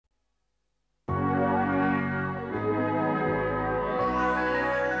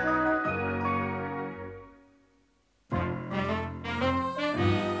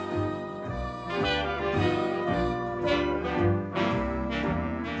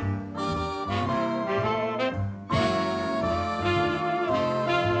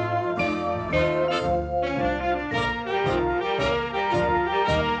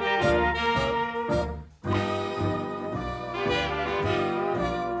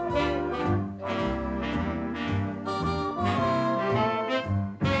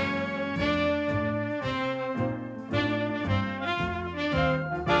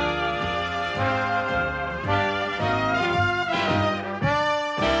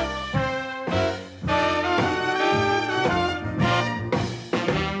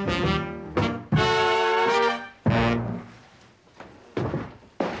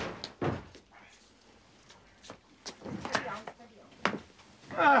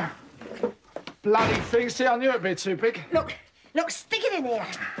bloody thing. See, I knew it'd be too big. Look, stick it in here.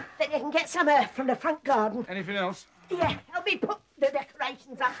 Then you can get some earth from the front garden. Anything else? Yeah, help me put the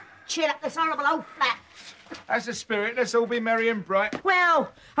decorations up. Cheer up this horrible old flat. That's the spirit. Let's all be merry and bright.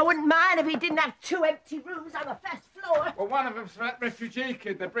 Well, I wouldn't mind if he didn't have 2 empty rooms on the first floor. Well, one of them's for that refugee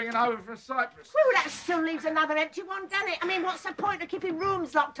kid they're bringing over from Cyprus. Well, that still leaves another empty one, doesn't it? I mean, what's the point of keeping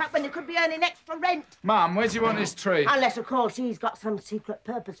rooms locked up when they could be earning extra rent? Mum, where do you want this tree? Unless, of course, he's got some secret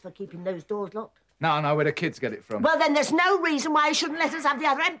purpose for keeping those doors locked. No, I know where the kids get it from. Well, then there's no reason why he shouldn't let us have the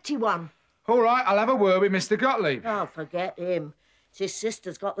other empty one. All right, I'll have a word with Mr. Gottlieb. Oh, forget him. It's his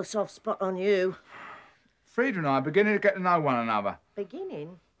sister's got the soft spot on you. Frida and I are beginning to get to know one another.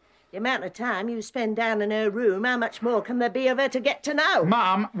 Beginning? The amount of time you spend down in her room, how much more can there be of her to get to know?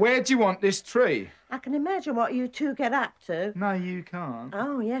 Mum, where do you want this tree? I can imagine what you two get up to. No, you can't.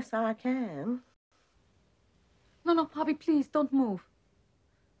 Oh, yes, I can. No, Harvey, please, don't move.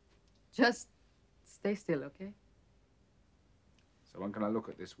 Just stay still, okay? So when can I look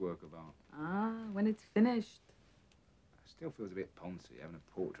at this work of art? Ah, when it's finished. It still feels a bit poncy having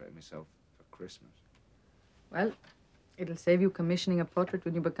a portrait of myself for Christmas. Well, it'll save you commissioning a portrait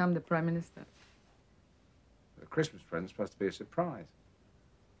when you become the Prime Minister. The Christmas present's supposed to be a surprise.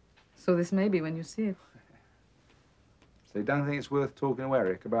 So this may be when you see it. So you don't think it's worth talking to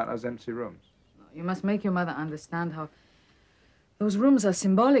Eric about those empty rooms? You must make your mother understand how those rooms are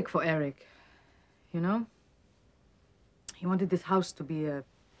symbolic for Eric. You know? He wanted this house to be a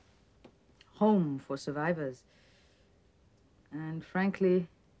home for survivors. And frankly,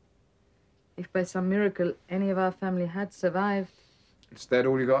 if by some miracle any of our family had survived... Instead,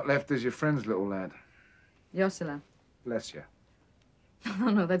 all you got left is your friend's little lad. Yosela. Bless you.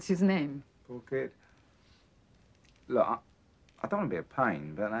 No, that's his name. Poor kid. Look, I don't want to be a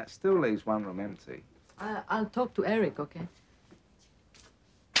pain, but that still leaves one room empty. I'll talk to Eric, okay?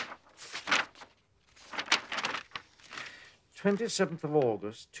 27th of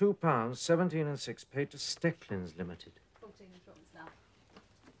August, £2, 17 and 6 paid to Stecklins Limited. 14 now.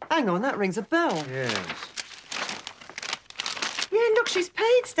 Hang on, that rings a bell. Yes. Yeah, look, she's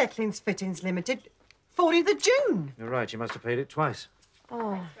paid Stecklins Fittings Limited 40th of June. You're right, you must have paid it twice.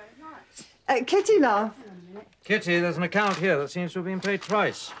 Oh. Kitty, love. Kitty, there's an account here that seems to have been paid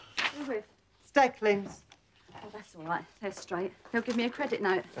twice. Who with? Stecklins. Oh, that's all right. They're straight. They'll give me a credit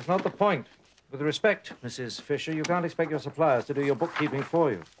note. That's not the point. With respect, Mrs. Fisher, you can't expect your suppliers to do your bookkeeping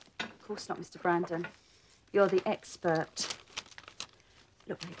for you. Of course not, Mr. Brandon. You're the expert.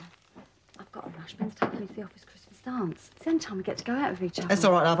 Look, Rita, I've got a rush. Ben's taking me to the office Christmas dance. It's the only time we get to go out with each other. It's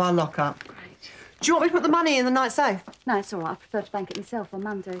all right, love. I'll lock up. Great. Do you want me to put the money in the night safe? No, it's all right. I prefer to bank it myself on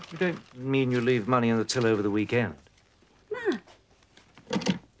Monday. You don't mean you leave money in the till over the weekend? No.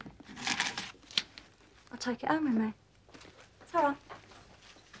 I'll take it home with me. It's all right.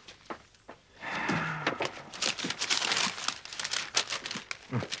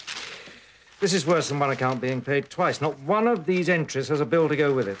 This is worse than one account being paid twice. Not one of these entries has a bill to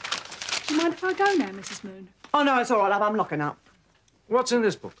go with it. Do you mind if I go now, Mrs. Moon? Oh, no, it's all right, love. I'm locking up. What's in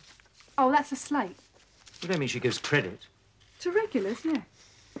this book? Oh, that's a slate. You don't mean she gives credit? To regulars, yeah.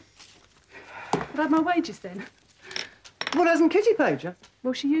 But I have my wages then. Well, hasn't Kitty paid you?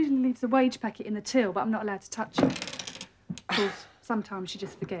 Well, she usually leaves the wage packet in the till, but I'm not allowed to touch it. Of course, sometimes she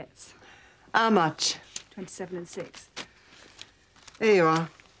just forgets. How much? 27 and 6. Here you are.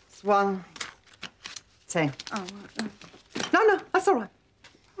 It's 1, 10. Oh, right. No, that's all right.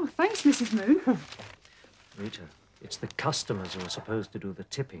 Oh, thanks, Mrs. Moon. Rita, it's the customers who are supposed to do the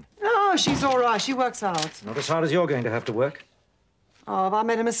tipping. Oh, she's all right. She works hard. Not as hard as you're going to have to work. Oh, have I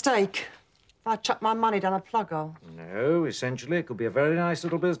made a mistake? If I chuck my money down a plug hole? No, essentially, it could be a very nice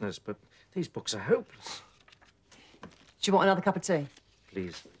little business, but these books are hopeless. Do you want another cup of tea?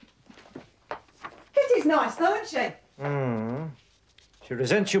 Please. Kitty's nice, though, isn't she? Hmm. She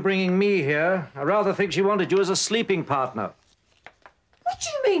resents you bringing me here. I rather think she wanted you as a sleeping partner. What do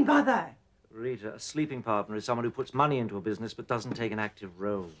you mean by that? Rita, a sleeping partner is someone who puts money into a business but doesn't take an active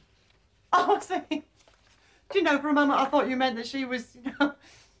role. Oh, I see. Do you know, for a moment I thought you meant that she was, you know...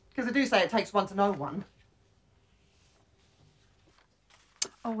 Because I do say it takes one to know one.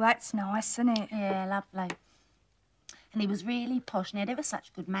 Oh, that's nice, isn't it? Yeah, lovely. And he was really posh and he had ever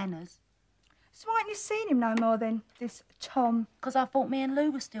such good manners. So why haven't you seen him no more then, this Tom? Because I thought me and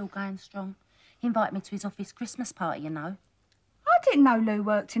Lou were still going strong. He invited me to his office Christmas party, you know. I didn't know Lou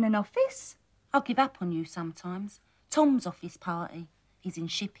worked in an office. I'll give up on you sometimes. Tom's office party. He's in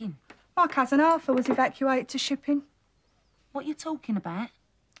shipping. My cousin Arthur was evacuated to shipping. What are you talking about?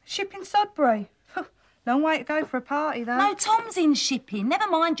 Shipping Sodbury. Long way to go for a party, though. No, Tom's in shipping. Never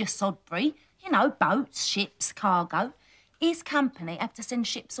mind your Sodbury. You know, boats, ships, cargo. His company have to send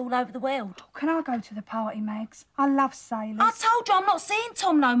ships all over the world. Oh, can I go to the party, Mags? I love sailors. I told you I'm not seeing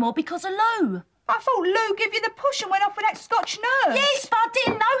Tom no more because of Lou. I thought Lou gave you the push and went off with that Scotch nurse. Yes, but I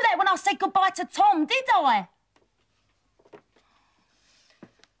didn't know that when I said goodbye to Tom, did I?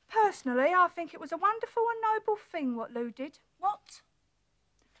 Personally, I think it was a wonderful and noble thing what Lou did. What?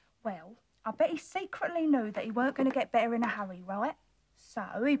 Well, I bet he secretly knew that he weren't going to get better in a hurry, right? So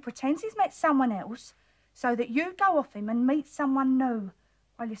he pretends he's met someone else so that you go off him and meet someone new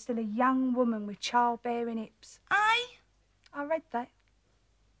while you're still a young woman with childbearing hips. Aye? I read that.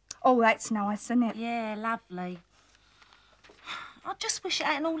 Oh, that's nice, isn't it? Yeah, lovely. I just wish it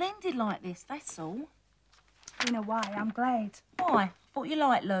hadn't all ended like this, that's all. In a way, I'm glad. Why? Thought you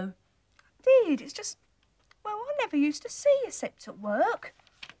liked Lou. I did. It's just, well, I never used to see you except at work.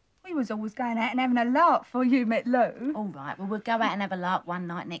 We was always going out and having a lark before you met Lou. All right, well, we'll go out and have a lark one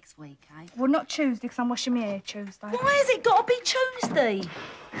night next week, eh? Well, not Tuesday, because I'm washing my hair Tuesday. Why has it got to be Tuesday?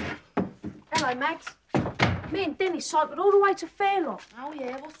 Hello, Mags. Me and Dennis cycled all the way to Fairlock. Oh,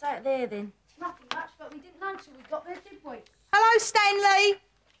 yeah, what's that there, then? Nothing much, but we didn't know till we got there, did we? Hello, Stanley.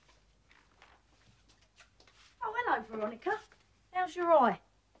 Oh, hello, Veronica. How's your eye?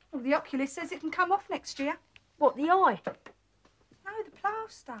 Well, the oculist says it can come off next year. What, the eye? No, the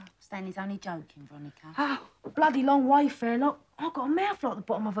plaster. Stanley's only joking, Veronica. Oh, bloody long way, Fairlock. I've got a mouth like the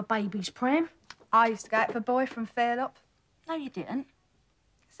bottom of a baby's pram. I used to go out for a boy from Fairlock. No, you didn't.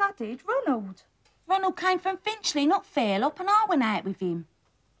 Yes, I did. Ronald. Ronald came from Finchley, not Fairlock, and I went out with him.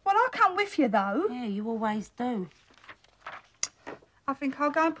 Well, I come with you, though. Yeah, you always do. I think I'll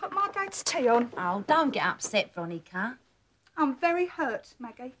go and put my dad's tea on. Oh, don't get upset, Veronica. I'm very hurt,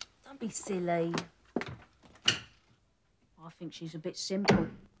 Maggie. Don't be silly. I think she's a bit simple.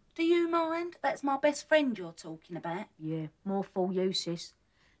 Do you mind? That's my best friend you're talking about. Yeah, more fool you, sis.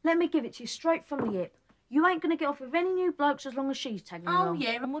 Let me give it to you straight from the hip. You ain't going to get off with any new blokes as long as she's tagging Oh, along.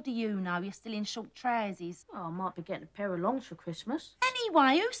 yeah, and what do you know? You're still in short trousers. Oh, I might be getting a pair of longs for Christmas.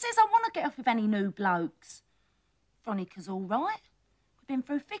 Anyway, who says I want to get off with any new blokes? Veronica's all right. We've been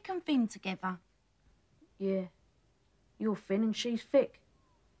through thick and thin together. Yeah. You're thin and she's thick.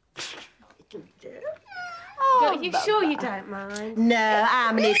 Oh, you sure you don't mind? No,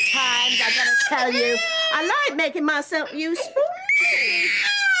 how many times I gotta tell you? I like making myself useful.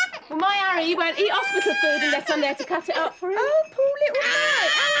 Well, my Harry, he won't eat hospital food unless I'm there to cut it up for him. Oh, poor little boy.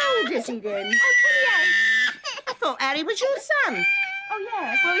 How old is he then? Oh, 28. I thought Harry was your son. Oh,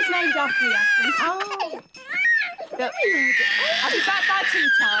 yeah. Well, he's named after me, actually. Oh. Look, I'll be back by tea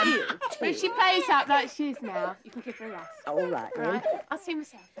time. But if she plays up like she is now, you can give her a rest. All right, then. Right? I'll see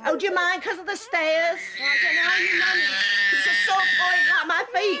myself. Oh, do you mind because of the stairs? Well, I don't know how you manage. It's a sore point like my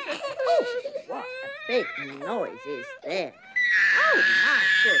feet. Oh, what a big noise is there? Oh, my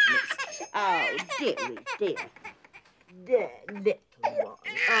goodness. Oh, dearie, dear. Dear little one.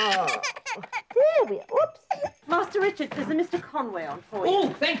 Oh, there we are. Oops. Master Richard, there's a Mr. Conway on for you. Oh,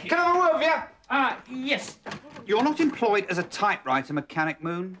 thank you. Can I have a word with you? Yes. You're not employed as a typewriter mechanic,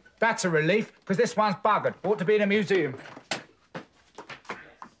 Moon? That's a relief, because this one's buggered. Ought to be in a museum.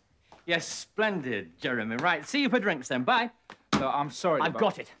 Yes, splendid, Jeremy. Right, see you for drinks then. Bye. Look, I'm sorry. I've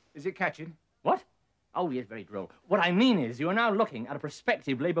got it. Is it catching? What? Oh, yes, very droll. What I mean is you are now looking at a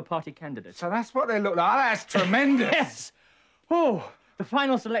prospective Labour Party candidate. So that's what they look like. That's tremendous. Yes. Oh, the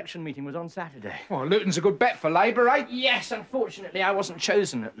final selection meeting was on Saturday. Well, Luton's a good bet for Labour, eh? Yes, unfortunately, I wasn't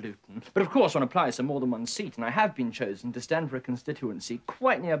chosen at Luton. But, of course, one applies for more than one seat, and I have been chosen to stand for a constituency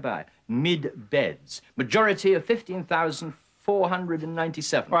quite nearby, Mid-Beds. Majority of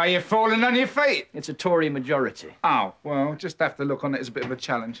 15,497. Why, you're falling on your feet. It's a Tory majority. Oh, well, just have to look on it as a bit of a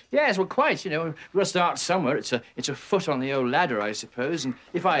challenge. Yes, well, quite, you know. We've got to start somewhere. It's a foot on the old ladder, I suppose. And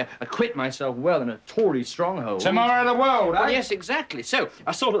if I acquit myself well in a Tory stronghold... Tomorrow the world, Well, eh? yes, exactly. So,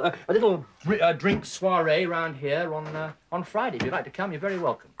 I sort of a little drink soiree round here on Friday. If you'd like to come, you're very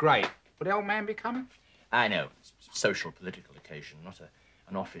welcome. Great. Will the old man be coming? I know. It's a social, political occasion, not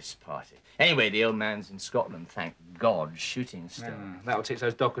an office party. Anyway, the old man's in Scotland, thank God, shooting still. That'll teach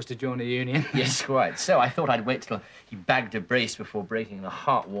those dockers to join the union. Yes, quite. So I thought I'd wait till he bagged a brace before breaking the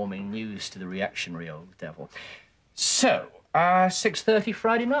heartwarming news to the reactionary old devil. So, 6:30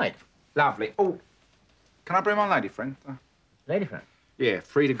 Friday night. Lovely. Oh, can I bring my lady friend? Lady friend? Yeah,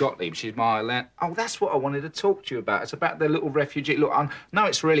 Frida Gottlieb. She's my land. Oh, that's what I wanted to talk to you about. It's about the little refugee. Look, I know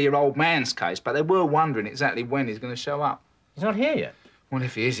it's really your old man's case, but they were wondering exactly when he's going to show up. He's not here yet. Well,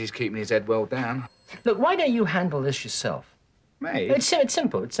 if he is, he's keeping his head well down. Look, why don't you handle this yourself? Me? It's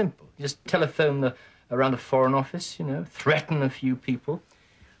simple, it's simple. You just telephone around the Foreign Office, you know, threaten a few people.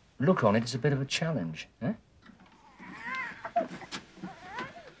 Look on it as a bit of a challenge, eh?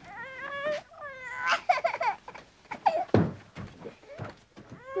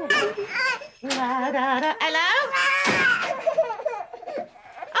 Hello?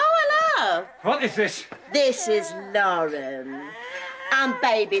 Oh, hello. What is this? This is Lauren. I'm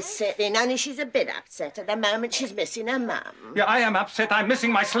babysitting, only she's a bit upset at the moment. She's missing her mum. Yeah, I am upset. I'm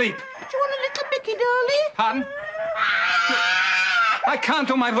missing my sleep. Do you want a little bicky, darling? Pardon? I can't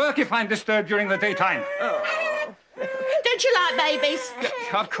do my work if I'm disturbed during the daytime. Oh. Don't you like babies?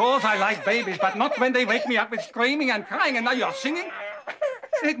 Of course I like babies, but not when they wake me up with screaming and crying, and now you're singing.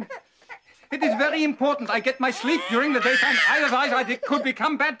 It is very important I get my sleep during the daytime, otherwise I could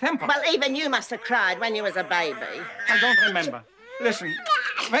become bad-tempered. Well, even you must have cried when you was a baby. I don't remember. Listen,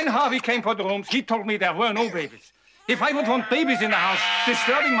 when Harvey came for the rooms, he told me there were no babies. If I would want babies in the house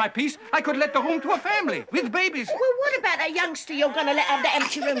disturbing my peace, I could let the room to a family with babies. Well, what about a youngster you're going to let have the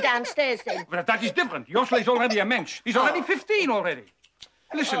empty room downstairs, then? But that is different. Josle is already a mensch. He's already 15 already.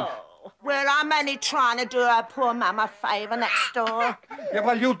 Listen. Oh. Well, I'm only trying to do our poor mum a favour next door. Yeah,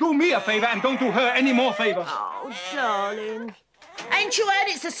 well, you do me a favour and don't do her any more favours. Oh, darling. Ain't you heard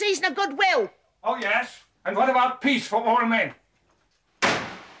it's the season of goodwill? Oh, yes. And what about peace for all men?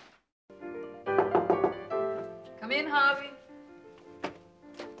 Come in, Harvey.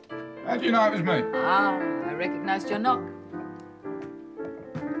 How do you know it was me? Ah, I recognized your knock.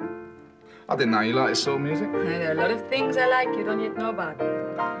 I didn't know you liked this sort of music. There are a lot of things I like you don't yet know about.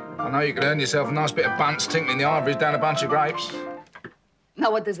 I know you could earn yourself a nice bit of bunch tinkling the ivories down a bunch of grapes. Now,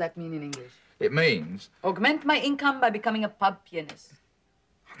 what does that mean in English? It means... Augment my income by becoming a pub pianist.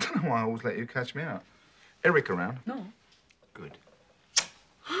 I don't know why I always let you catch me out. Eric around? No. Good.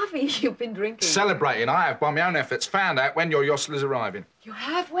 Harvey, you've been drinking. Celebrating, I have, by my own efforts, found out when your Jostler's arriving. You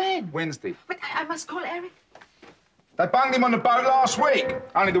have when? Wednesday. But I must call Eric. They bunged him on the boat last week.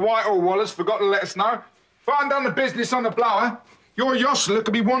 Only the Whitehall Wallers forgot to let us know. If I hadn't done the business on the blower, your Jostler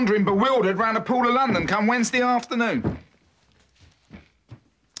could be wandering bewildered round the pool of London come Wednesday afternoon.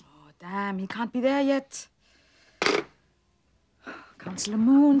 Oh, damn, he can't be there yet. Councillor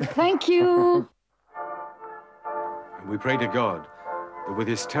Moon, thank you. And we pray to God that with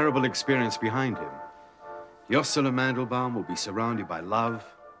his terrible experience behind him, Jostler Mandelbaum will be surrounded by love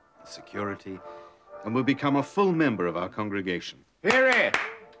and security and will become a full member of our congregation. Hear, hear.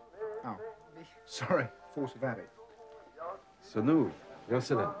 Oh, sorry, force of habit. So nu,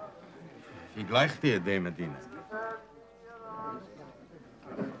 Jostler, wie gleicht dir de Medina?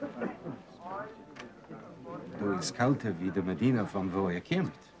 Du is kälter wie de Medina van waar je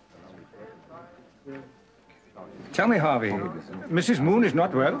komt. Tell me, Harvey, Mrs. Moon is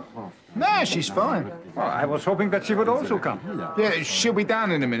not well? No, she's fine. Oh, I was hoping that she would also come. Yeah, she'll be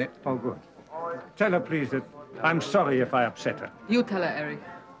down in a minute. Oh, good. Tell her, please, that I'm sorry if I upset her. You tell her, Eric.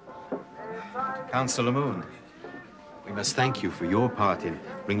 Councillor Moon, we must thank you for your part in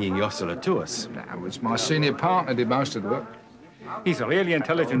bringing Jostler to us. Now, it's my senior partner did most of the work. He's a really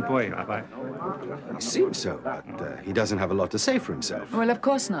intelligent boy, Rabbi. It seems so, but he doesn't have a lot to say for himself. Well, of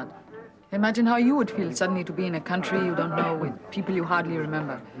course not. Imagine how you would feel suddenly to be in a country you don't know with people you hardly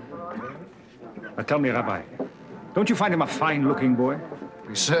remember. But tell me, Rabbi, don't you find him a fine-looking boy?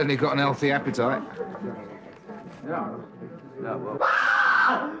 He's certainly got an healthy appetite.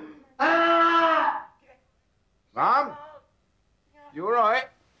 Mum? You all right?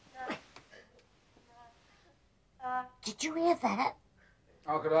 Did you hear that?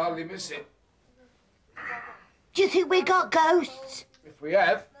 I could hardly miss it. Do you think we got ghosts? If we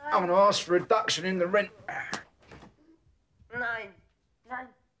have, I'm going to ask for a reduction in the rent. Nein.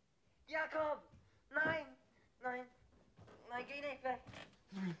 Jakob! Nein! Nein, geh nicht weg.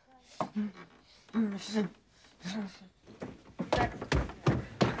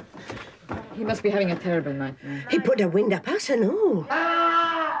 He must be having a terrible nightmare. He put the wind up us and all.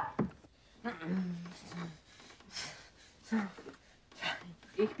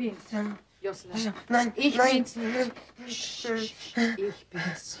 Ich bin's, Jostler. Nein, Ich nein. bin's. Ich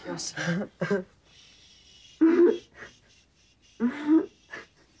bin's, Jostler.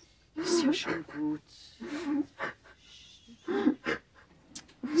 Ist ja schon gut.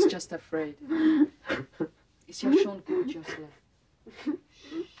 He's just afraid. Ist ja schon gut, Jostler.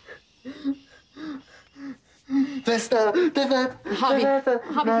 Harvey,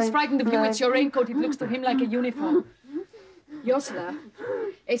 he's frightened of you. It's your raincoat. It looks to him like a uniform. Jostler,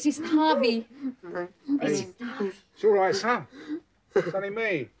 es ist Harvey. Es ist Harvey. It's all right, son. It's only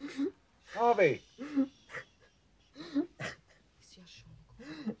me. Harvey. Ist ja schon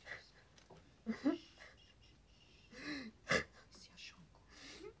gut. Ist ja schon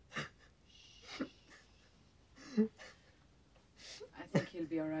gut. I think he'll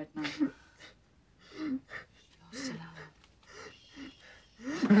be all right now.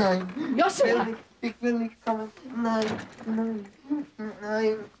 Nein. Jostler! Ich will nicht kommen. Nein.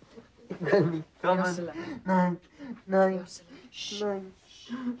 Nine. Come on. Ursula. Nine. Nine. Ursula. Shh. Nine.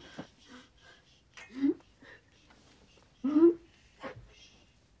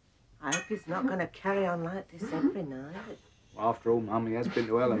 I hope he's not going to carry on like this every night. After all, Mum, he has been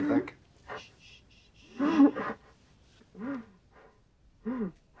to hell and back.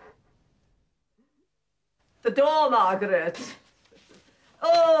 The door, Margaret.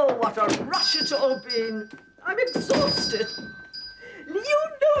 Oh, what a rush it's all been. I'm exhausted. You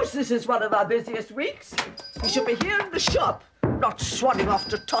know this is one of our busiest weeks. We should be here in the shop, not swanning off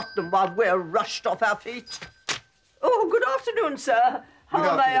to Tottenham while we're rushed off our feet. Oh, good afternoon, sir.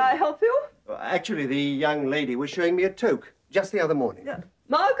 How may I help you? Well, actually, the young lady was showing me a toque just the other morning.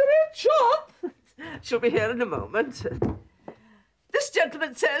 Margaret, shop. She'll be here in a moment. This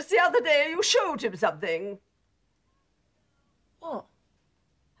gentleman says the other day you showed him something. What?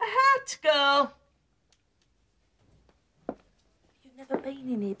 A hat, girl. You've never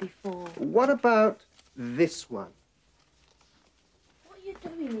been in here before. What about this one? What are you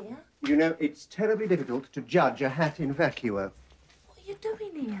doing here? You know, it's terribly difficult to judge a hat in vacuo. What are you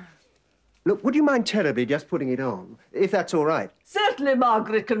doing here? Look, would you mind terribly just putting it on, if that's all right? Certainly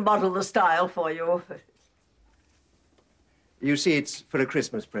Margaret can model the style for you. You see, it's for a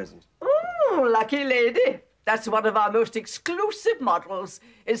Christmas present. Oh, lucky lady. That's one of our most exclusive models,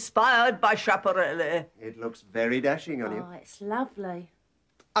 inspired by Schiaparelli. It looks very dashing on you. Oh, it's lovely.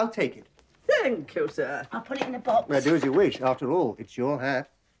 I'll take it. Thank you, sir. I'll put it in a box. Well, do as you wish. After all, it's your hat.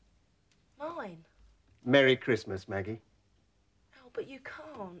 Mine? Merry Christmas, Maggie. Oh, but you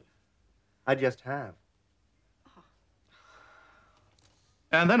can't. I just have.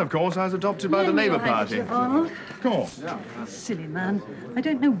 And then, of course, I was adopted by the Labour Party. Arnold. Of course. Yeah. Silly man. I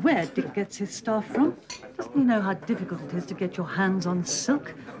don't know where Dick gets his staff from. Doesn't he know how difficult it is to get your hands on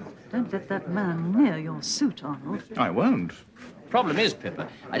silk? Don't let that man near your suit, Arnold. I won't. Problem is, Pippa,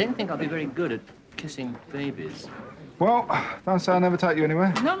 I don't think I'll be very good at kissing babies. Well, don't say I'll never take you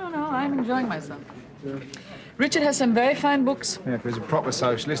anywhere. No, I'm enjoying myself. Richard has some very fine books. Yeah, if he was a proper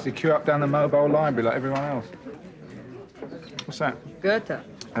socialist, he'd queue up down the mobile library like everyone else. What's that? Goethe.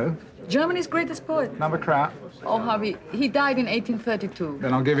 Who? Germany's greatest poet. Another crap. Oh, Harvey, he died in 1832.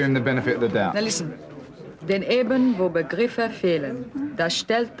 Then I'll give him the benefit of the doubt. Now listen. Denn eben, wo Begriffe fehlen, da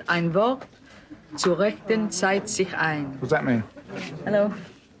stellt ein Wort zur rechten Zeit sich ein. What does that mean? Hello.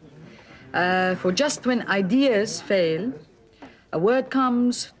 For just when ideas fail, a word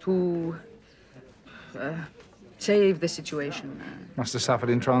comes to save the situation. Must have suffered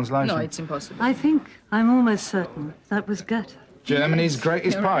in translation. No, it's impossible. I think, I'm almost certain, that was Goethe. Germany's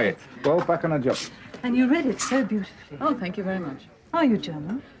greatest You're right. poet. Well, back on a job. And you read it so beautifully. Oh, thank you very much. Are you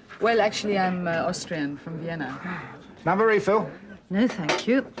German? Well, actually, I'm Austrian, from Vienna. Another refill? No, thank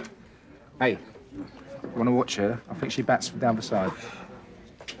you. Hey, you want to watch her? I think she bats from down the side.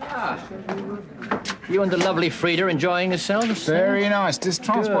 You and the lovely Frida enjoying yourselves? Very nice. Does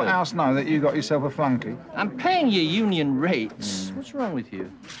Transport Good. House know that you got yourself a flunky? I'm paying you union rates. What's wrong with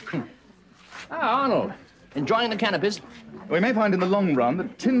you? Arnold, enjoying the cannabis? We may find in the long run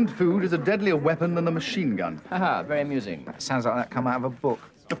that tinned food is a deadlier weapon than a machine gun. Haha, very amusing. That sounds like that come out of a book.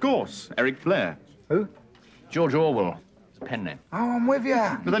 Of course, Eric Blair. Who? George Orwell. It's a pen name. Oh, I'm with you.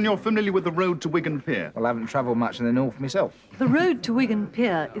 But then you're familiar with the road to Wigan Pier. Well, I haven't travelled much in the north myself. The Road to Wigan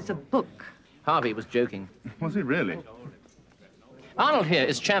Pier is a book. Harvey was joking. Was he really? Arnold here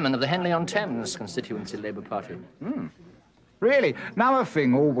is chairman of the Henley-on-Thames constituency Labour Party. Really? Now a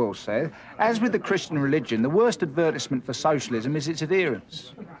thing Orwell said, as with the Christian religion, the worst advertisement for socialism is its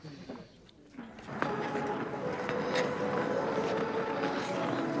adherents.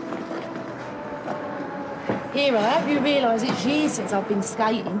 Here, I hope you realise it's years since I've been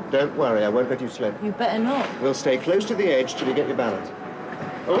skating. Don't worry, I won't let you slip. You better not. We'll stay close to the edge till you get your balance.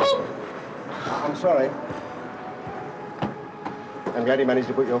 Oh! I'm sorry. I'm glad you managed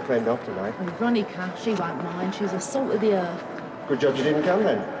to put your friend off tonight. Oh, Veronica, she won't mind. She's a salt of the earth. Good job you didn't come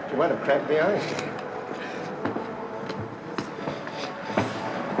then. She might have cracked the ice.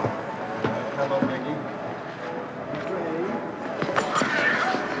 Come on, Maggie.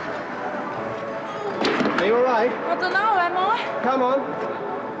 Are you all right? I don't know, am I? Come on.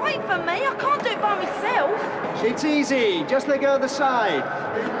 Wait for me. I can't do it by myself. It's easy. Just let go of the side.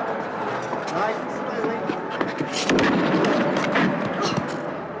 Right, slowly.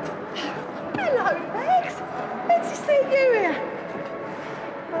 Hello, Max. Good to see you here.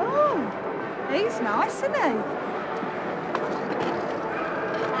 Oh, he's nice, isn't he?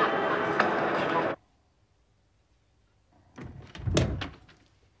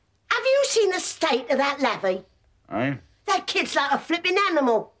 Have you seen the state of that lavvy? Eh? That kid's like a flipping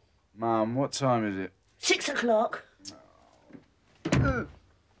animal. Mum, what time is it? 6 o'clock.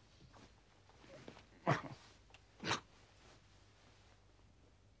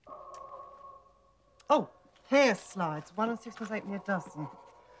 Hair slides, 1 and 6 was 8 a dozen.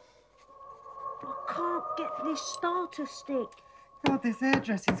 I can't get this starter stick. God, this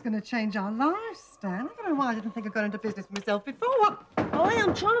hairdressing's going to change our lives, Stan. I don't know why I didn't think I'd got into business myself before. Oh, I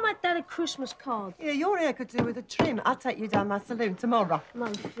am trying to make Dad a Christmas card. Yeah, your hair could do with a trim. I'll take you down my saloon tomorrow. No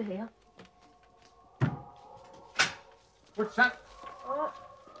fear. What's that?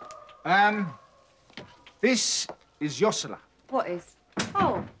 This is Yossela. What is?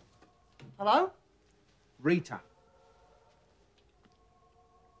 Oh. Hello? Rita.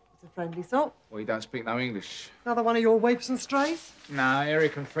 It's a friendly sort. Well, you don't speak no English. Another one of your waifs and strays? No,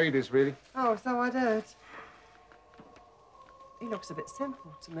 Eric and Frida's, really. Oh, so I'd heard. He looks a bit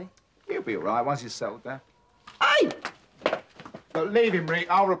simple to me. He'll be all right once he's settled down. Hey! Look, leave him,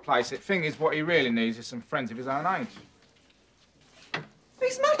 Rita. I'll replace it. Thing is, what he really needs is some friends of his own age.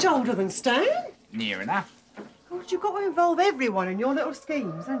 He's much older than Stan. Near enough. God, you've got to involve everyone in your little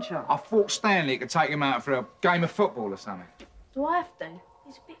schemes, haven't you? I thought Stanley could take him out for a game of football or something. Do I have to?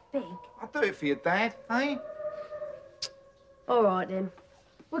 He's a bit big. I'll do it for you, Dad, eh? All right, then.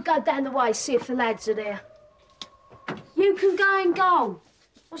 We'll go down the way, see if the lads are there. You can go and go.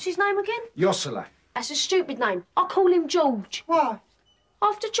 What's his name again? Yossela. That's a stupid name. I'll call him George. Why?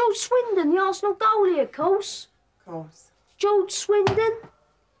 After George Swindon, the Arsenal goalie, of course. Of course. George Swindon.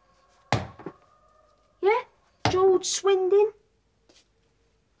 Yeah? George Swindon.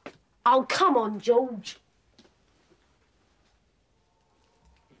 Oh, come on, George.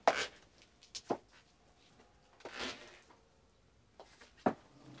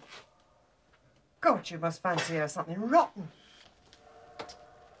 God, you must fancy her something rotten.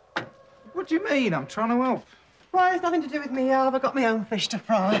 What do you mean? I'm trying to help. Why, it's nothing to do with me. I've got my own fish to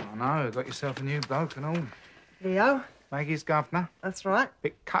fry. I know. Got yourself a new bloke and all. Leo? Maggie's governor. That's right.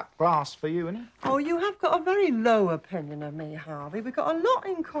 Bit cut glass for you, innit? Oh, you have got a very low opinion of me, Harvey. We've got a lot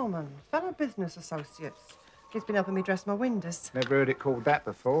in common. Fellow business associates. He's been helping me dress my windows. Never heard it called that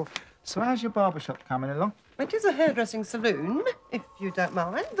before. So how's your barber shop coming along? It is a hairdressing saloon, if you don't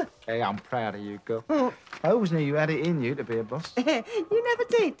mind. Hey, I'm proud of you, girl. I always knew you had it in you to be a boss. You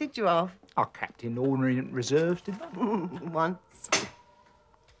never did you, Alf? I captained ordinary reserves, didn't I? Once.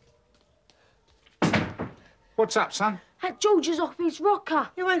 What's up, son? That George is off his rocker.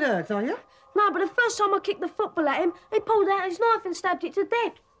 You ain't hurt, are you? No, but the first time I kicked the football at him, he pulled out his knife and stabbed it to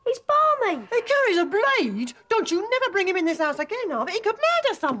death. He's balmy. He carries a blade. Don't you never bring him in this house again, Harvey. He could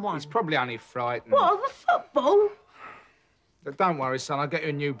murder someone. He's probably only frightened. What, of a football? But don't worry, son. I'll get you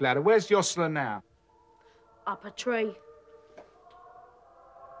a new bladder. Where's Yossela now? Up a tree.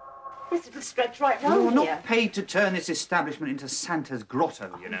 This little stretch right round You're here. not paid to turn this establishment into Santa's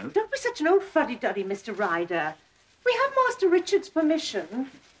grotto, you know. Don't be such an old fuddy-duddy, Mr. Ryder. We have Master Richard's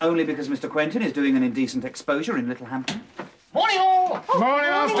permission. Only because Mr. Quentin is doing an indecent exposure in Littlehampton. Morning, all! Morning,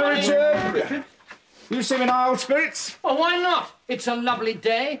 Master Richard! You seem in high old spirits? Well, why not? It's a lovely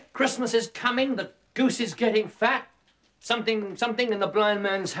day. Christmas is coming. The goose is getting fat. Something in the blind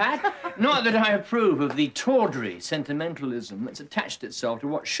man's hat. Not that I approve of the tawdry sentimentalism that's attached itself to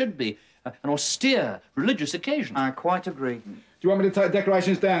what should be an austere religious occasion. I quite agree. Do you want me to take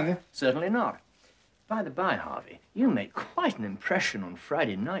decorations down there? Certainly not. By the by, Harvey, you made quite an impression on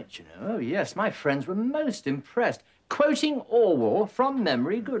Friday night, you know. Oh, yes, my friends were most impressed. Quoting Orwell from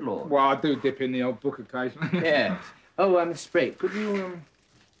memory, good Lord. Well, I do dip in the old book occasionally. Yes. Oh, Miss Sprake, could you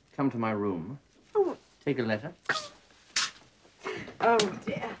come to my room? Oh. Take a letter. Oh,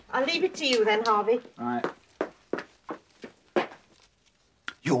 dear. I'll leave it to you then, Harvey. All right.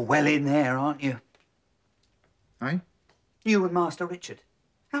 You're well in there, aren't you? Eh? You and Master Richard.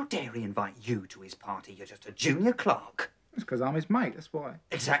 How dare he invite you to his party? You're just a junior clerk. It's because I'm his mate, that's why.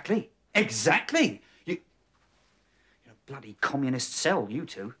 Exactly. Exactly. You're a bloody communist cell, you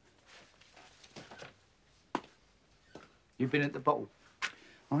two. You've been at the bottle.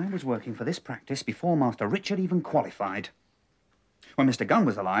 I was working for this practice before Master Richard even qualified. When Mr. Gunn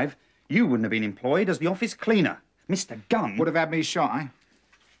was alive, you wouldn't have been employed as the office cleaner. Mr. Gunn would have had me shot, eh?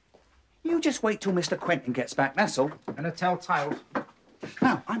 You just wait till Mr. Quentin gets back, that's all. And a telltale.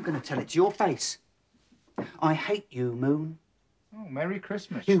 Now, I'm going to tell it to your face. I hate you, Moon. Oh, Merry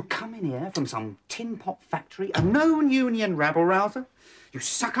Christmas. You come in here from some tin pot factory, a known union rabble-rouser. You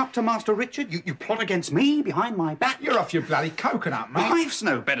suck up to Master Richard. You plot against me behind my back. You're off your bloody coconut, mate. Life's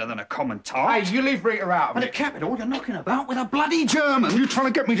no better than a common tart. Hey, you leave Rita out of At it. the Capitol, you're knocking about with a bloody German. You trying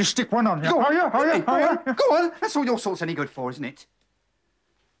to get me to stick one on you? Go on, Go on. Go on. That's all your salt's any good for, isn't it?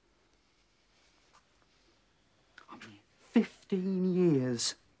 15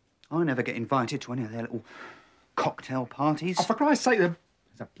 years. I never get invited to any of their little cocktail parties. Oh, for Christ's sake,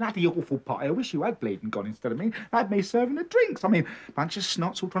 It's a bloody awful party. I wish you had bleeding gone instead of me. Had me serving the drinks. I mean, bunch of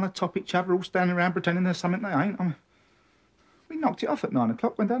snots all trying to top each other, all standing around pretending there's something they ain't. I mean, we knocked it off at 9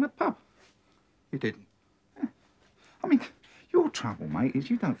 o'clock, went down the pub. You didn't? Yeah. I mean, your trouble, mate, is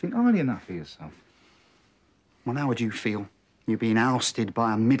you don't think highly enough of yourself. Well, how would you feel? You being ousted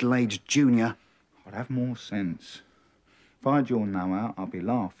by a middle-aged junior? I'd have more sense. If I had your know out, I'd be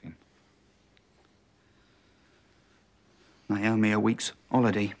laughing. They owe me a week's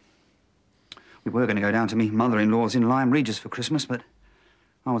holiday. We were going to go down to me mother-in-law's in Lyme Regis for Christmas, but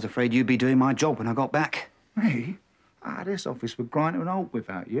I was afraid you'd be doing my job when I got back. Me? Ah, this office would grind to an halt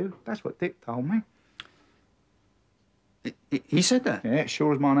without you. That's what Dick told me. He said that? Yeah,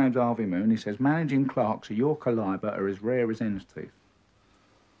 sure as my name's Harvey Moon. He says managing clerks of your calibre are as rare as hen's teeth.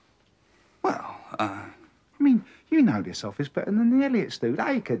 Well, I mean, you know this office better than the Elliots do.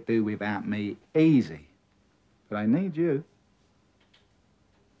 They could do without me easy. But they need you.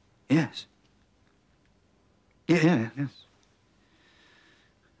 Yes. Yes.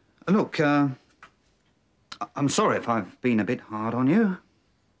 Look, I'm sorry if I've been a bit hard on you.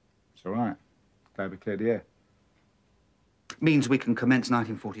 It's all right. Glad we cleared the air. Means we can commence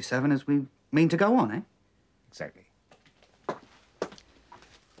 1947 as we mean to go on, eh? Exactly.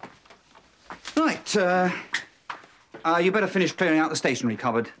 Right, you better finish clearing out the stationery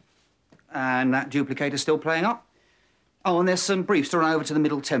cupboard. And that duplicator's still playing up. Oh, and there's some briefs to run over to the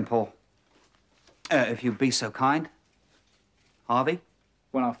Middle Temple. If you'd be so kind. Harvey?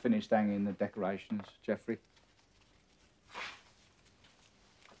 When I've finished hanging the decorations, Geoffrey.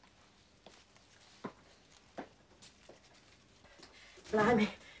 Blimey,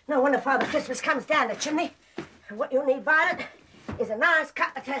 no wonder Father Christmas comes down the chimney. And what you'll need, Violet, is a nice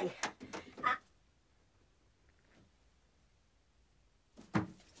cup of tea.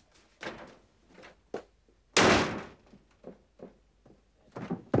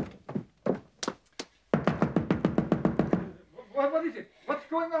 What is it? What's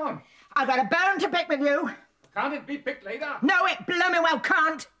going on? I've got a bone to pick with you. Can't it be picked later? No, it blooming well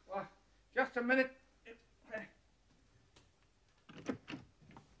can't. Well, just a minute.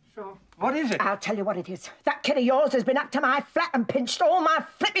 So, what is it? I'll tell you what it is. That kid of yours has been up to my flat and pinched all my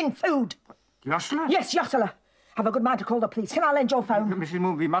flipping food. Yossler? Yes, Yossler. Have a good mind to call the police. Can I lend your phone? Mrs.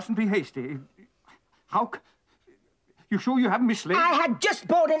 Moon, we mustn't be hasty. You sure you haven't mislaid? I had just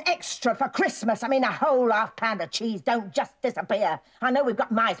bought an extra for Christmas. I mean, a whole half-pound of cheese don't just disappear. I know we've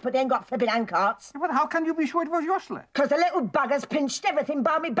got mice, but they ain't got flipping hand carts. But how can you be sure it was Yossler? Because the little bugger's pinched everything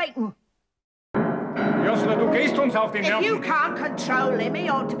by me bacon. Yossler, du gehst uns auf den Nerven. If you can't control him, he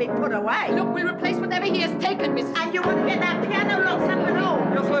ought to be put away. Look, we replace whatever he has taken, Miss... And you wouldn't get that piano locked up at all.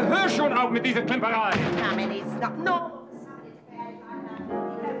 Yossler, hör schon auf mit dieser Klimperei. I mean, he's not normal.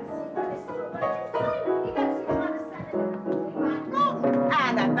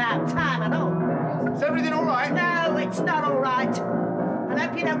 And about time and all. Is everything all right? No, it's not all right. I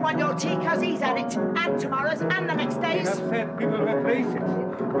hope you don't want your tea, because he's had it. And tomorrow's and the next day's. He has said we will replace it.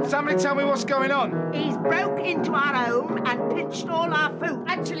 Will somebody tell me what's going on? He's broke into our home and pinched all our food.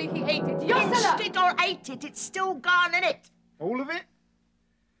 Actually, he ate it. Pinched it or ate it, it's still gone in it. All of it?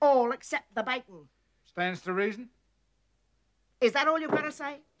 All except the bacon. Stands to reason? Is that all you've got to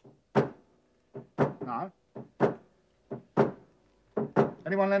say? No.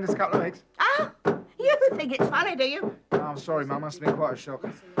 Anyone lend us a couple of eggs? Ah, you think it's funny, do you? Oh, I'm sorry, Mum. Must have been quite a shock.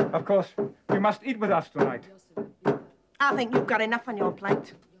 Of course, you must eat with us tonight. I think you've got enough on your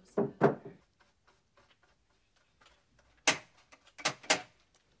plate.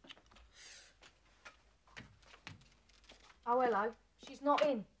 Oh, hello. She's not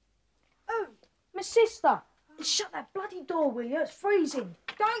in. Oh, my sister. Shut that bloody door, will you? It's freezing.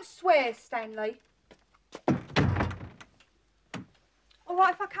 Don't swear, Stanley. All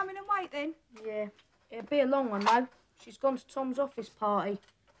right if I come in and wait, then? Yeah. It'll be a long one, though. She's gone to Tom's office party.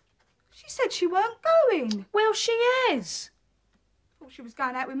 She said she weren't going. Well, she is. Thought she was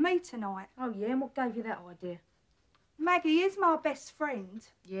going out with me tonight. Oh, yeah? And what gave you that idea? Maggie is my best friend.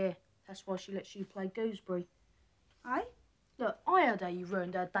 Yeah, that's why she lets you play gooseberry. Eh? Look, I heard how you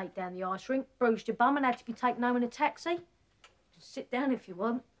ruined her date down the ice rink, bruised your bum and had to be taken home in a taxi. Just sit down if you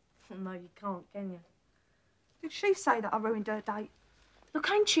want. No, you can't, can you? Did she say that I ruined her date? Look,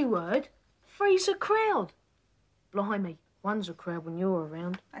 ain't you heard? Three's a crowd. Blimey, one's a crowd when you're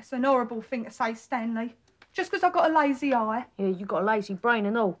around. That's an horrible thing to say, Stanley. Just because I've got a lazy eye. Yeah, you got a lazy brain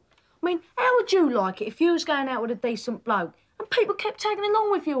and all. I mean, how would you like it if you was going out with a decent bloke and people kept tagging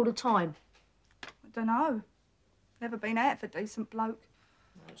along with you all the time? I don't know. Never been out for a decent bloke.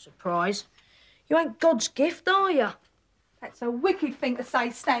 No surprise. You ain't God's gift, are you? That's a wicked thing to say,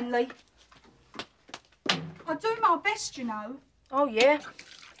 Stanley. I do my best, you know. Oh, yeah?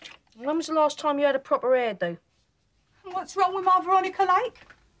 When was the last time you had a proper hairdo? What's wrong with my Veronica Lake?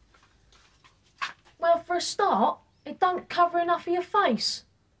 Well, for a start, it don't cover enough of your face.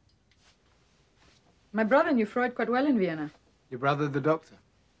 My brother knew Freud quite well in Vienna. Your brother, the doctor?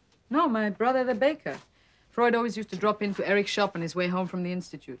 No, my brother, the baker. Freud always used to drop into Eric's shop on his way home from the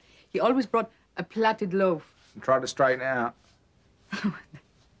Institute. He always brought a plaited loaf. And tried to straighten it out.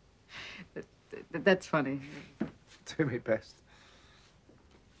 That's funny. Do me best.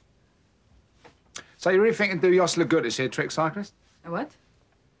 So you really think to do Josla good this here, trick cyclist? A what?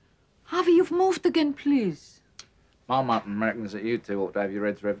 Harvey, you've moved again, please. My mum reckons that you two ought to have your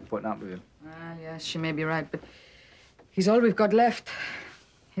heads forever putting up with him. Well, yeah, she may be right, but he's all we've got left.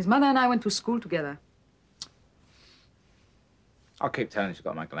 His mother and I went to school together. I keep telling you she's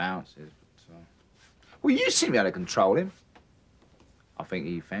got to make allowances, but... Well, you seem to be able to control him. I think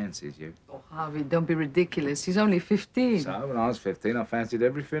he fancies you. Oh, Harvey, don't be ridiculous. He's only 15. So, when I was 15, I fancied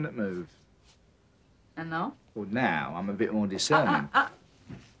everything that moved. And now? Well, now I'm a bit more discerning. How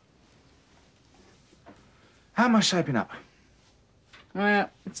am I shaping up? Well,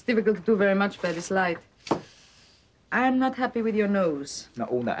 it's difficult to do very much by this light. I'm not happy with your nose. Not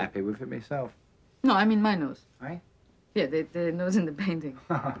all that happy with it myself. No, I mean my nose. Eh? Yeah, the nose in the painting.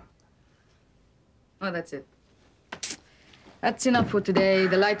 Oh, that's it. That's enough for today.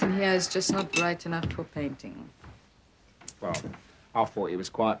 The light in here is just not bright enough for painting. Well, I thought it was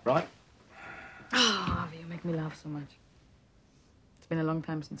quite bright. Oh, Harvey, you make me laugh so much. It's been a long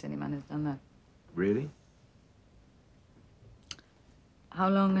time since any man has done that. Really? How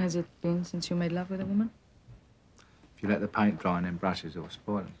long has it been since you made love with a woman? If you let the paint dry and then brushes, it'll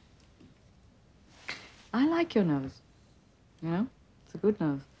spoil them. I like your nose. You know? It's a good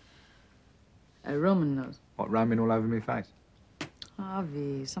nose. A Roman nose. What, roaming all over my face?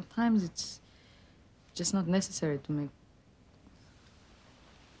 Harvey, sometimes it's just not necessary to make...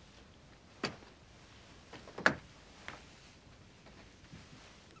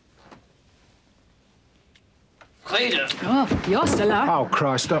 Later. Oh, you're still out. Oh,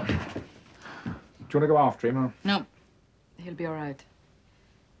 Christ, stop. Do you want to go after him, or...? No. He'll be all right.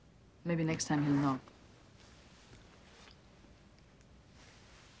 Maybe next time he'll knock.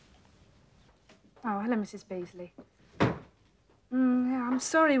 Oh, hello, Mrs. Beasley. Yeah, I'm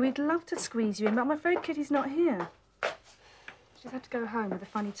sorry. We'd love to squeeze you in, but I'm afraid Kitty's not here. She's had to go home with a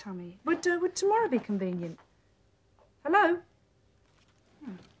funny tummy. Would tomorrow be convenient? Hello?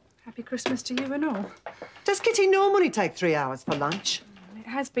 Happy Christmas to you and all. Does Kitty normally take 3 hours for lunch? It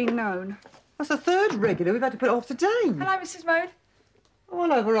has been known. That's the third regular we've had to put off today. Hello, Mrs. Mode. Oh,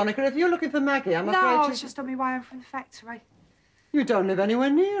 hello, Veronica. If you're looking for Maggie, I'm afraid No, it's just on my way home from the factory. You don't live anywhere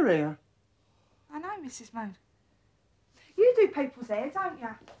near here. I know, Mrs. Mode. You do people's hair, don't you?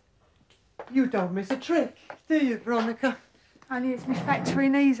 You don't miss a trick, do you, Veronica? Only it's my factory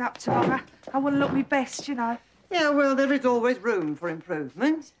knees up tomorrow. I want to look my best, you know. Yeah, well, there is always room for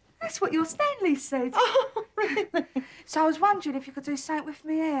improvement. That's what your Stanley said. Oh, really? So I was wondering if you could do something with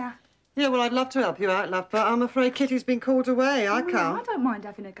me hair. Yeah, well, I'd love to help you out, love, but I'm afraid Kitty's been called away. I can't. I don't mind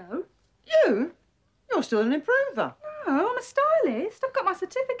having a go. You? You're still an improver. No, I'm a stylist. I've got my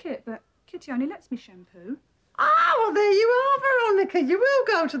certificate, but Kitty only lets me shampoo. Ah, well, there you are, Veronica. You will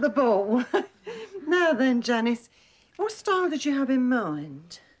go to the ball. Now then, Janice, what style did you have in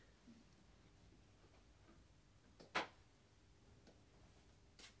mind?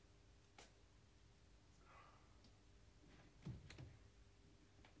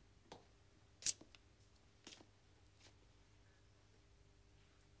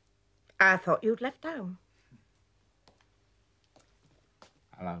 I thought you'd left home.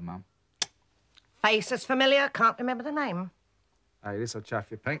 Hello, Mum. Face is familiar, can't remember the name. Hey, this'll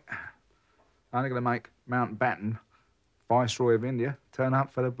chaff you, Pink. I'm only going to make Mountbatten, Viceroy of India, turn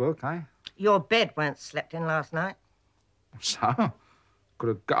up for the book, eh? Your bed weren't slept in last night. So? Could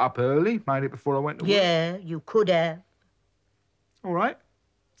have got up early, made it before I went to work. Yeah, you could have. All right.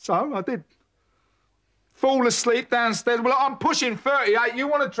 So, I did. Fall asleep downstairs. Well, I'm pushing 38. You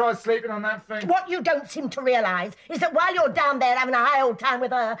want to try sleeping on that thing? What you don't seem to realise is that while you're down there having a high old time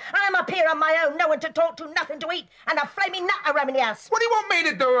with her, I'm up here on my own, no one to talk to, nothing to eat, and a flaming nut around in the house. What do you want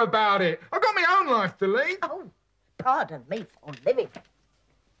me to do about it? I've got my own life to lead. Oh, pardon me for living.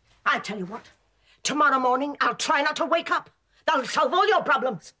 I tell you what, tomorrow morning I'll try not to wake up. That'll solve all your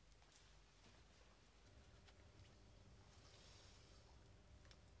problems.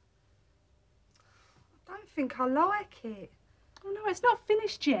 I don't think I like it. Oh, no, it's not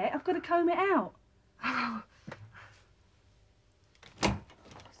finished yet. I've got to comb it out. Oh.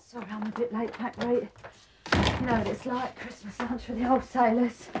 Sorry, I'm a bit late back, Rita. You know what it's like, Christmas lunch for the old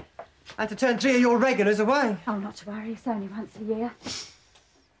sailors. I had to turn 3 of your regulars away. Oh, not to worry. It's only once a year.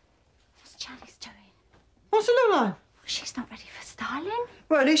 What's Janice doing? What's it look like? Well, she's not ready for styling.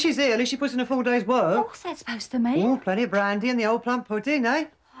 Well, at least she's here. At least she puts in a full day's work. What's that supposed to mean? Oh, plenty of brandy and the old plum pudding, eh?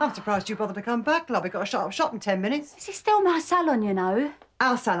 I'm surprised you bothered to come back, love. We've got to shut up shop in 10 minutes. This is still my salon, you know.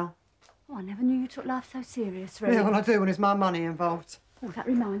 Our salon. Oh, I never knew you took life so serious, really. Yeah, well, I do when there's my money involved. Oh, that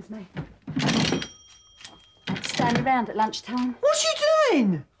reminds me. I had to stand around at lunchtime. What's you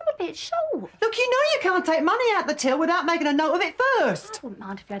doing? I'm a bit short. Look, you know you can't take money out the till without making a note of it first. I wouldn't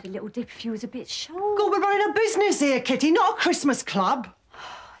mind if you had a little dip if you was a bit short. God, we're running a business here, Kitty, not a Christmas club.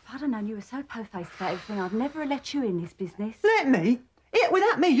 If I'd have known you were so po-faced about everything, I'd never have let you in this business. Let me? Yeah,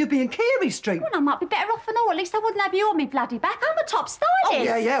 without me, you'd be in Carey Street. Well, I might be better off than all. At least I wouldn't have you on me bloody back. I'm a top stylist.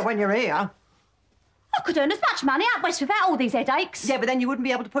 Oh, yeah, when you're here. I could earn as much money out west without all these headaches. Yeah, but then you wouldn't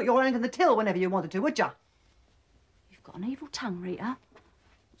be able to put your hand in the till whenever you wanted to, would you? You've got an evil tongue, Rita.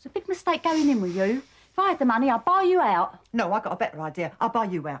 It's a big mistake going in with you. If I had the money, I'd buy you out. No, I got a better idea. I'll buy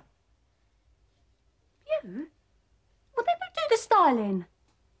you out. You? Well, then who do the styling?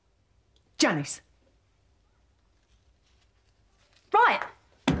 Janice. Right.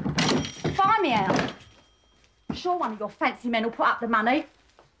 Buy me out. I'm sure one of your fancy men will put up the money.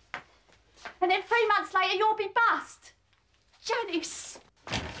 And then 3 months later, you'll be bust. Janice.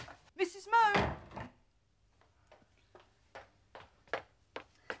 Mrs. Moon.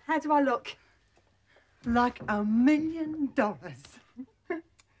 How do I look? Like $1 million.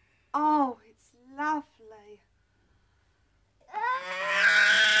 Oh, it's lovely.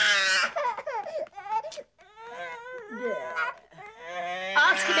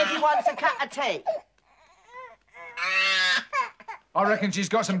 Ask him if he wants a cup of tea. I reckon she's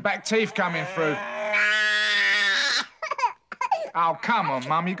got some back teeth coming through. Oh, come on,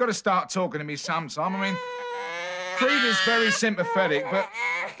 Mum. You've got to start talking to me sometime. I mean, Frida's very sympathetic, but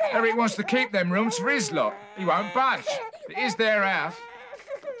Eric wants to keep them rooms for his lot. He won't budge. It is their house.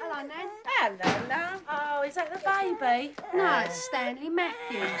 Hello, Nan. Hello, love. Oh, is that the baby? No, it's Stanley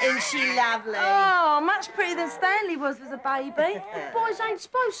Matthews. Isn't she lovely? Oh, much prettier than Stanley was as a baby. Boys ain't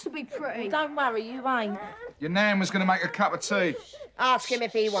supposed to be pretty. Don't worry, you ain't. Your nan was going to make a cup of tea. Ask him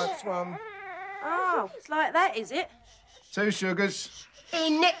if he wants one. Oh, it's like that, is it? 2 sugars. He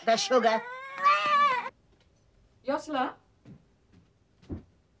nicked the sugar. Josla?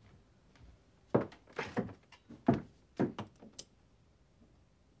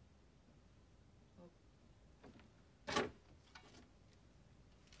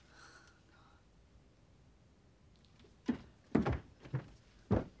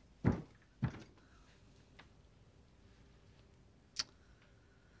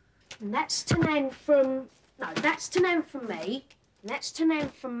 And that's to Nan from... No, that's to Nan from me. And that's to Nan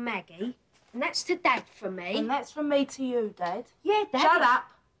from Maggie. And that's to Dad from me. And that's from me to you, Dad. Yeah, Dad. Shut up.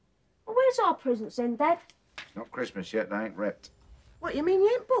 Well, where's our presents then, Dad? It's not Christmas yet. They ain't wrapped. What, you mean you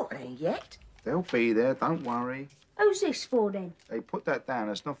ain't bought any yet? They'll be there. Don't worry. Who's this for, then? Hey, put that down.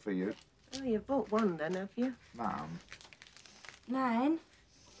 It's not for you. Oh, you bought one then, have you? Mum. Nan?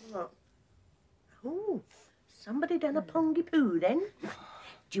 What? Oh, somebody done a pongy poo then?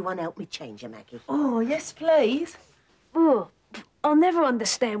 Do you want to help me change her, Maggie? Oh, yes, please. Oh, I'll never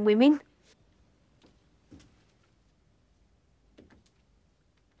understand women.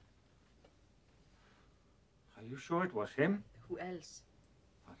 Are you sure it was him? Who else?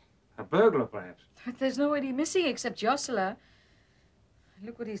 A burglar, perhaps? There's nobody missing except Josla.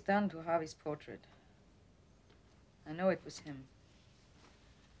 Look what he's done to Harvey's portrait. I know it was him.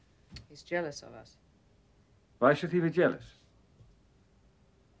 He's jealous of us. Why should he be jealous?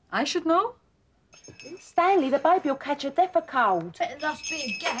 I should know? Stanley, the baby will catch a death of cold. Better just be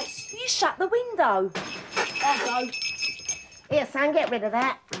a guess. You shut the window. I'll go. Here, son, get rid of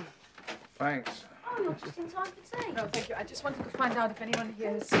that. Thanks. Oh, you're just in time for tea. No, thank you. I just wanted to find out if anyone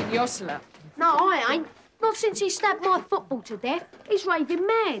here has seen Josla. No, I ain't. Not since he stabbed my football to death. He's raving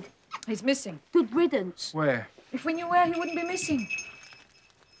mad. He's missing. Good riddance. Where? If we knew where, he wouldn't be missing.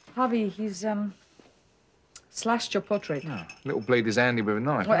 Harvey, he's, slashed your portrait. Oh, little bleed is handy with a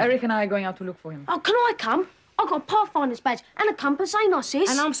knife. Well, Eric and I are going out to look for him. Oh, can I come? I've got a Pathfinder's badge and a compass, ain't I, sis?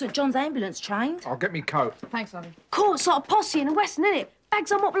 And I'm St John's ambulance trained. I'll get me coat. Thanks, Harvey. Court's like a posse in the Western, innit?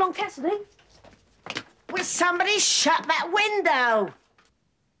 Bags on Mopalong Cassidy. Will somebody shut that window?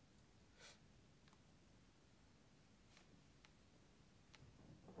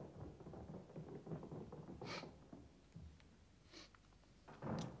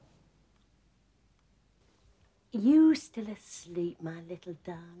 You still asleep, my little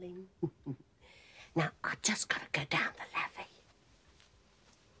darling? Now, I just gotta go down the levee.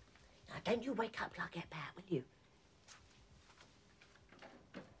 Now, don't you wake up till I get back, will you?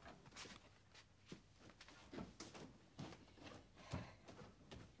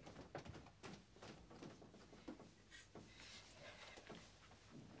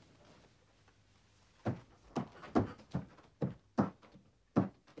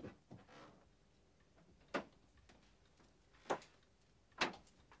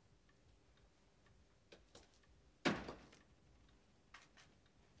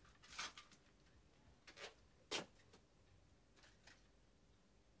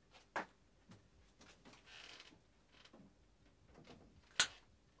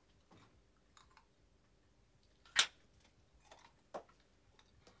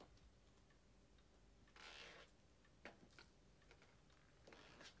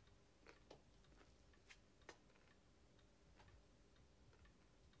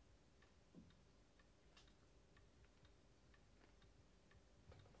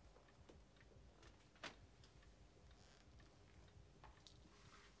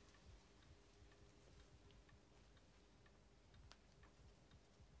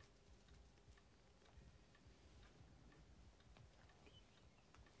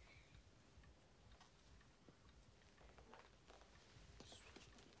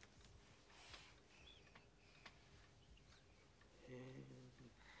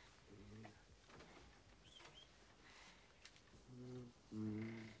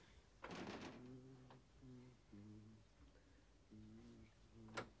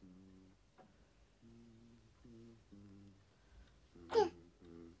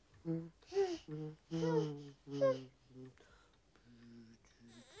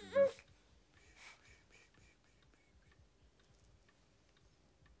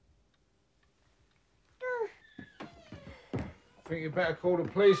 I think you'd better call the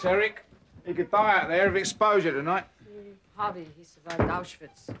police, Eric. He could die out there of exposure tonight. Harvey, he survived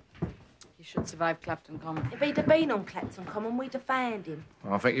Auschwitz. He should survive Clapton Common. If he'd have been on Clapton Common, we'd have found him.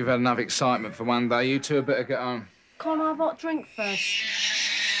 Well, I think you've had enough excitement for one day. You two had better get home. Can't I have a hot drink first?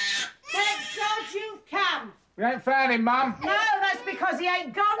 Thank God you've come. We ain't found him, Mum. No, that's because he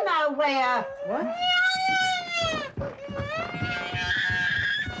ain't gone nowhere. What?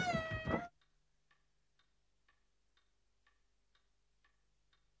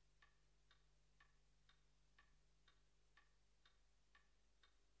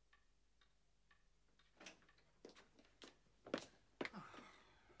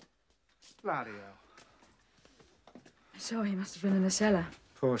 Bloody hell. So he must have been in the cellar.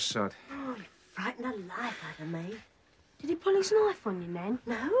 Poor sod. Oh, he frightened the life out of me. Did he pull his knife on you, Nan?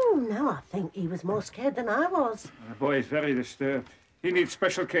 No, I think he was more scared than I was. The boy is very disturbed. He needs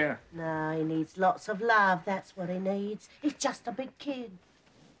special care. No, he needs lots of love, that's what he needs. He's just a big kid.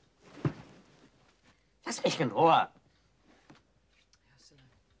 Lass mich in Ruhe.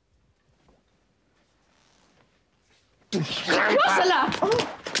 Ursula! Oh,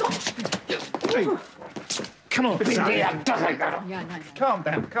 gosh! Hey, come on, Yeah, no. Calm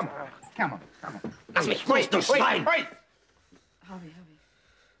down, come on. Come on. Lass mich ruhig, du Schwein! Wait! Harvey.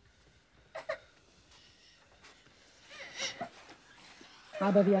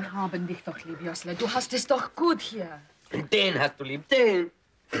 Aber wir haben dich doch lieb, Josle. Du hast es doch gut hier. Den hast du lieb, den.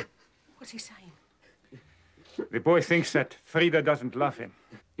 What's he saying? The boy thinks that Frida doesn't love him.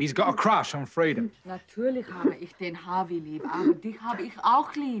 He's got a crush on Frida. Natürlich habe ich den Harvey lieb, aber dich habe ich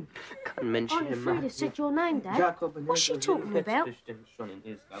auch lieb. Only Frida said your name, Dad. What's she talking about?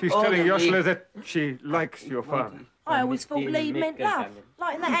 She's telling Josle that she likes your father. I always thought Lee meant love,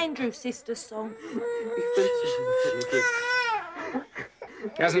 like in the Andrew Sisters song.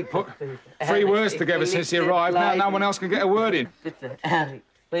 He hasn't put 3 words together since he arrived. Now no one else can get a word in. Bitte, Eric,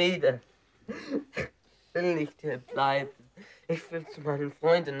 Frida. Ich will nicht hier bleiben. Ich will zu meinen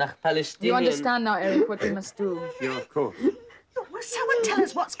Freunden nach Palästina. You understand now, Eric, what we must do? Yeah, of course. Will someone tell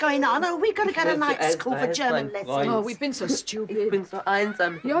us what's going on? Oh, we've got to go to night school for German lessons. Oh, we've been so stupid. Ich bin so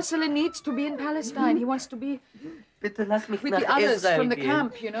einsam. Josle needs to be in Palestine. He wants to be Bitte lass mich with nach the others Israel from the gehen.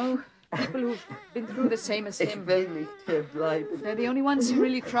 camp, you know? People who've been through the same as Ich him. will nicht hier bleiben. They're the only ones he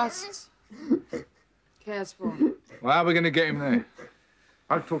really trusts, cares for. Well, how are we going to get him there?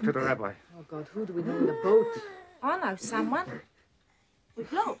 I'll talk to the rabbi. Oh, God, who do we know in the boat? I know someone.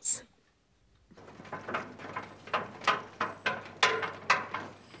 With lots.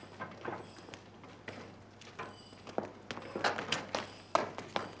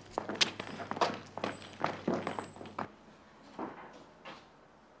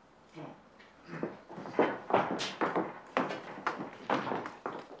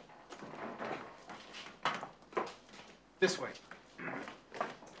 This way.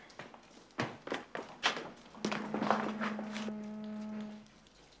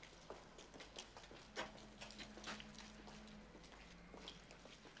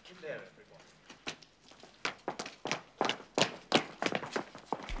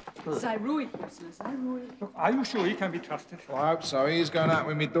 Sei ruhig, Josle, sei ruhig. Look, are you sure he can be trusted? Well, I hope so. He's going out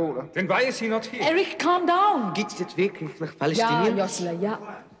with my daughter. Then why is he not here? Eric, calm down. Geht's jetzt wirklich nach Ja, Palästina? Josle, ja.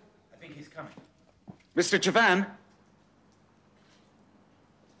 I think he's coming. Mr. Javan?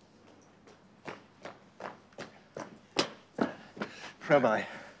 Rabbi.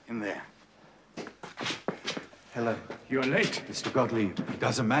 In there. Hello. You're late. Mr. Gottlieb, it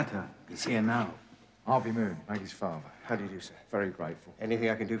doesn't matter. He's here now. Harvey Moon, Maggie's father. How do you do, sir? Very grateful. Anything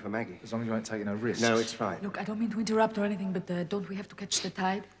I can do for Maggie? As long as you ain't taking no risks. No, it's fine. Look, I don't mean to interrupt or anything, but don't we have to catch the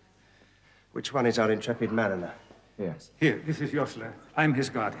tide? Which one is our intrepid mariner? Yes. Here, this is Josle. I'm his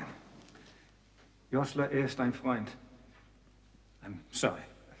guardian. Josle ist ein Freund. I'm sorry.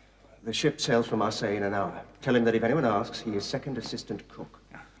 The ship sails from Marseille in an hour. Tell him that if anyone asks, he is second assistant cook.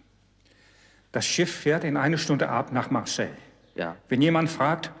 Das Schiff fährt in 1 Stunde ab nach Marseille. Ja. Wenn jemand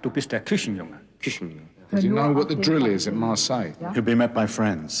fragt, du bist der Küchenjunge. Küchenjunge. Does he know what the drill is at Marseille? He'll be met by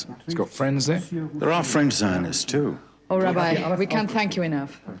friends. He's got friends there? There are French Zionists, too. Oh, Rabbi, we can't thank you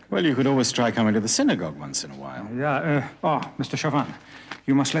enough. Well, you could always try coming to the synagogue once in a while. Yeah, Mr. Chavan,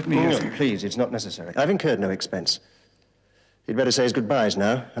 you must let me... No, please, it's not necessary. I've incurred no expense. He'd better say his goodbyes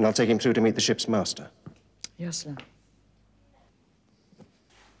now, and I'll take him through to meet the ship's master. Yes, sir.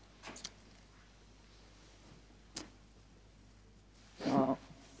 Oh.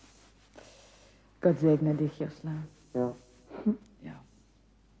 Gott segne dich, Josla. Ja. Ja.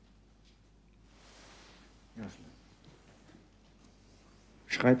 Josla.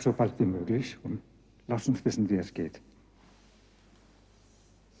 Schreib so bald wie möglich und lass uns wissen, wie es geht.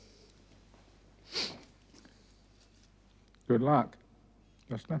 Good luck,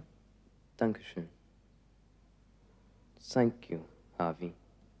 Josla. Dankeschön. Thank you, Harvey.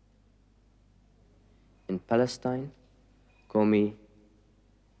 In Palestine, call me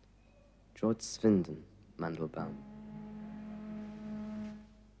George Swindon Mandelbaum.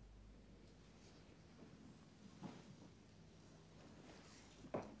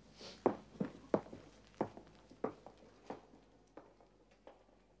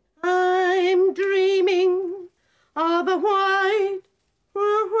 I'm dreaming of a white,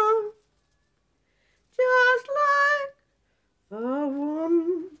 just like the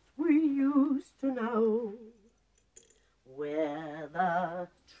one we used to know, where the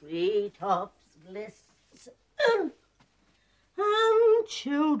treetops glisten and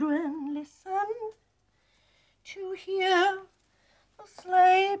children listen to hear the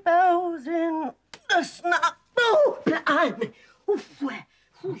sleigh bells in the snow. Oh, blimey! Oh, where?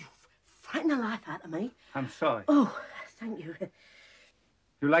 Oh, you frightened the life out of me. I'm sorry. Oh, thank you.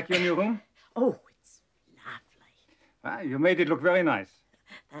 You like your new room? Oh, it's lovely. Ah, you made it look very nice.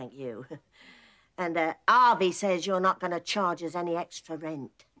 Thank you. And Harvey says you're not going to charge us any extra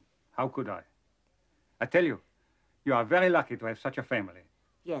rent. How could I? I tell you, you are very lucky to have such a family.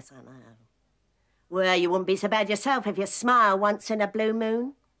 Yes, I know. Well, you wouldn't be so bad yourself if you smile once in a blue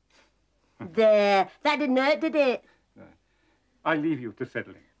moon. There. That didn't hurt, did it? I leave you to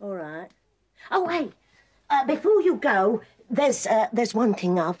settling. All right. Oh, wait. Before you go, there's one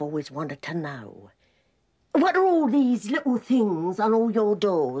thing I've always wanted to know. What are all these little things on all your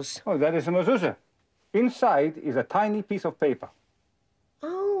doors? Oh, that is a mezuzah. Inside is a tiny piece of paper.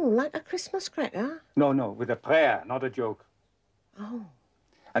 Oh, like a Christmas cracker? No, no, with a prayer, not a joke. Oh.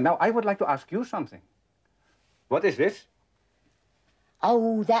 And now I would like to ask you something. What is this?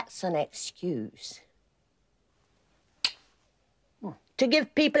 Oh, that's an excuse. To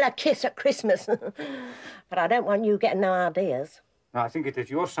give people a kiss at Christmas. But I don't want you getting no ideas. I think it is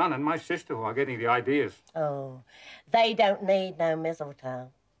your son and my sister who are getting the ideas. Oh, they don't need no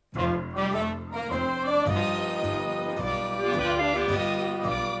mistletoe.